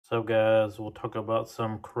So guys, we'll talk about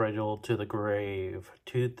some Cradle to the Grave.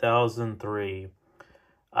 2003.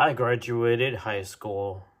 I graduated high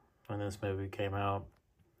school when this movie came out.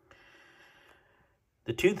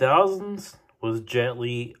 The 2000s was Jet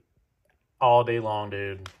Li all day long,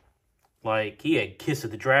 dude. Like, he had Kiss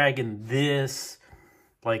of the Dragon, this,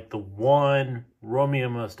 like the one, Romeo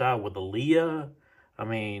Must Die with Aaliyah. I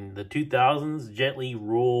mean, the 2000s, Jet Li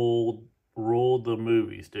ruled the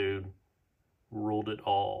movies, dude. Ruled it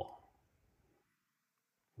all.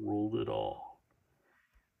 Ruled it all.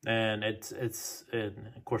 And and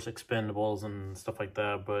of course Expendables and stuff like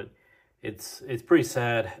that, but it's pretty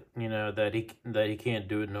sad, that he can't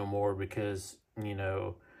do it no more because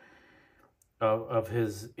of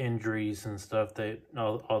his injuries and stuff, that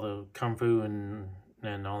all the kung fu and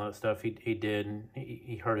all that stuff he did.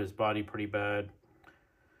 He hurt his body pretty bad.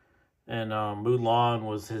 And Mulan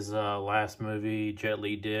was his last movie Jet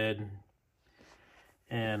Li did.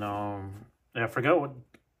 And I forgot what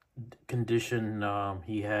condition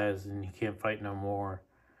he has, and he can't fight no more.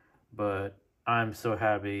 But I'm so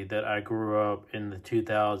happy that I grew up in the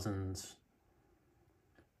 2000s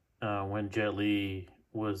when Jet Li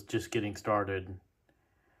was just getting started.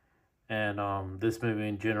 And this movie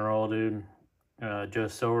in general, dude, Joe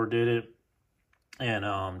Silver did it.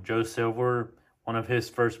 And Joe Silver, one of his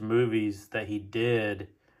first movies that he did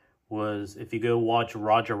was, if you go watch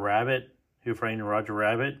Roger Rabbit, Who Framed Roger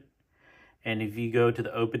Rabbit, and if you go to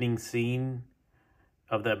the opening scene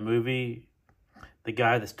of that movie, the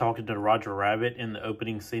guy that's talking to Roger Rabbit in the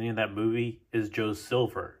opening scene of that movie is Joe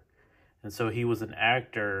Silver. And so he was an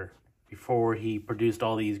actor before he produced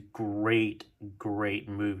all these great, great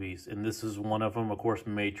movies. And this is one of them, of course,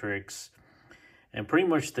 Matrix. And pretty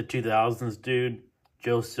much the 2000s, dude,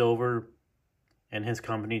 Joe Silver and his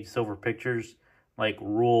company, Silver Pictures, like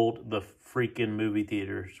ruled the freaking movie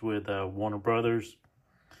theaters with Warner Brothers.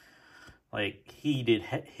 Like, he did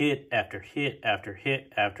hit after hit after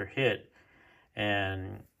hit after hit.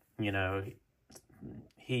 And,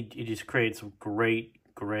 he just created some great,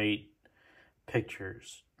 great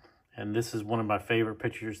pictures. And this is one of my favorite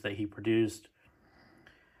pictures that he produced.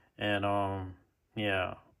 And,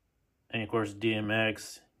 yeah. And, of course,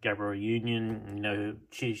 DMX, Gabrielle Union,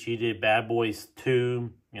 she did Bad Boys 2,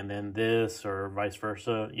 and then this, or vice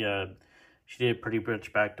versa. Yeah, she did pretty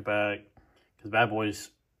much back-to-back. Because Bad Boys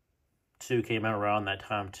 2 came out around that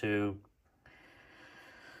time, too.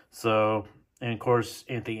 So, and, of course,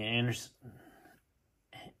 Anthony Anderson,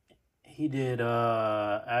 he did,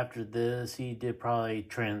 after this, he did probably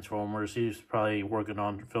Transformers. He was probably working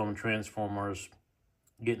on filming Transformers,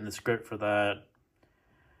 getting the script for that.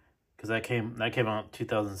 Because that came out in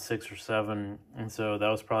 2006 or 7. And so that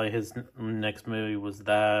was probably his next movie, was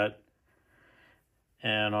that.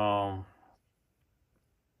 And,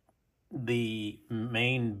 the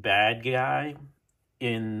main bad guy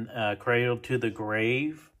in Cradle to the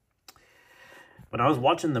Grave, when I was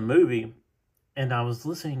watching the movie and I was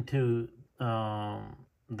listening to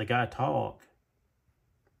the guy talk,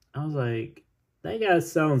 I was like, that guy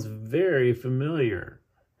sounds very familiar.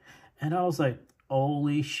 And I was like,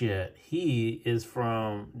 holy shit, he is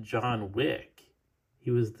from John Wick.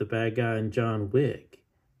 He was the bad guy in John Wick.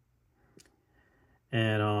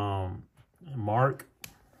 And Mark,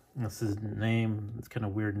 that's his name. It's kind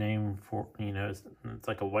of a weird name for, it's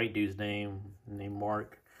like a white dude's name, named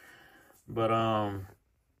Mark. But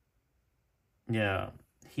yeah,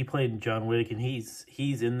 he played John Wick, and he's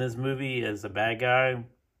in this movie as a bad guy.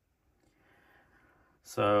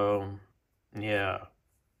 So yeah,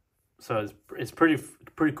 so it's pretty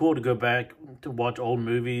cool to go back to watch old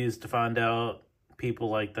movies to find out people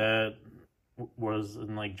like that was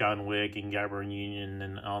in, like, John Wick and Gabrielle Union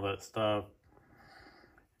and all that stuff.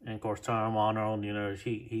 And of course, Tom Arnold,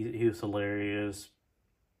 he was hilarious.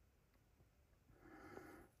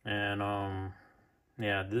 And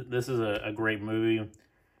yeah, this is a great movie.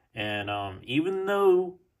 And even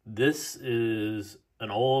though this is an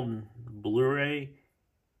old Blu-ray,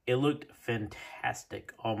 it looked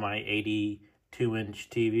fantastic on my 82-inch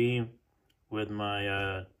TV with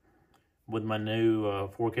my new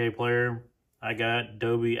 4K player. I got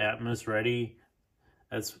Dolby Atmos ready.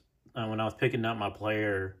 That's when I was picking up my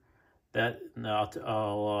player. That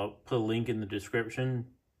I'll put a link in the description.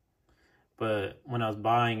 But when I was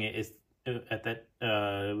buying it,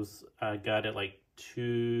 I got it like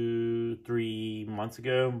 2-3 months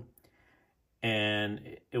ago,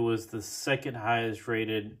 and it was the second highest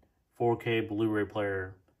rated 4K Blu-ray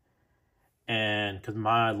player. And because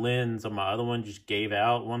my lens on my other one just gave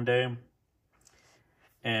out one day,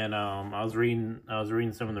 and I was reading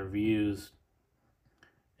some of the reviews,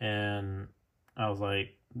 and I was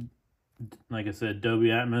like, like I said, Dolby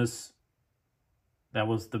Atmos. That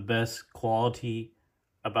was the best quality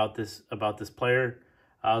about this player.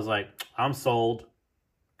 I was like, I'm sold.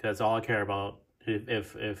 That's all I care about.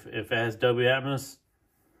 If it has Dolby Atmos,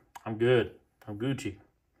 I'm good. I'm Gucci.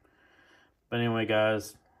 But anyway,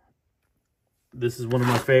 guys, this is one of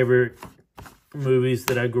my favorite movies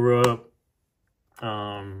that I grew up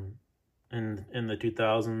in the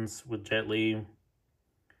 2000s with Jet Li.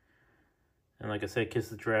 And like I said, Kiss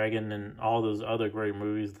the Dragon and all those other great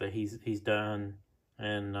movies that he's done.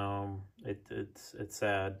 And it's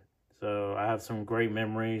sad. So I have some great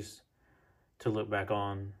memories to look back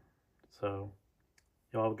on. So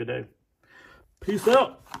y'all have a good day. Peace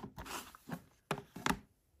out.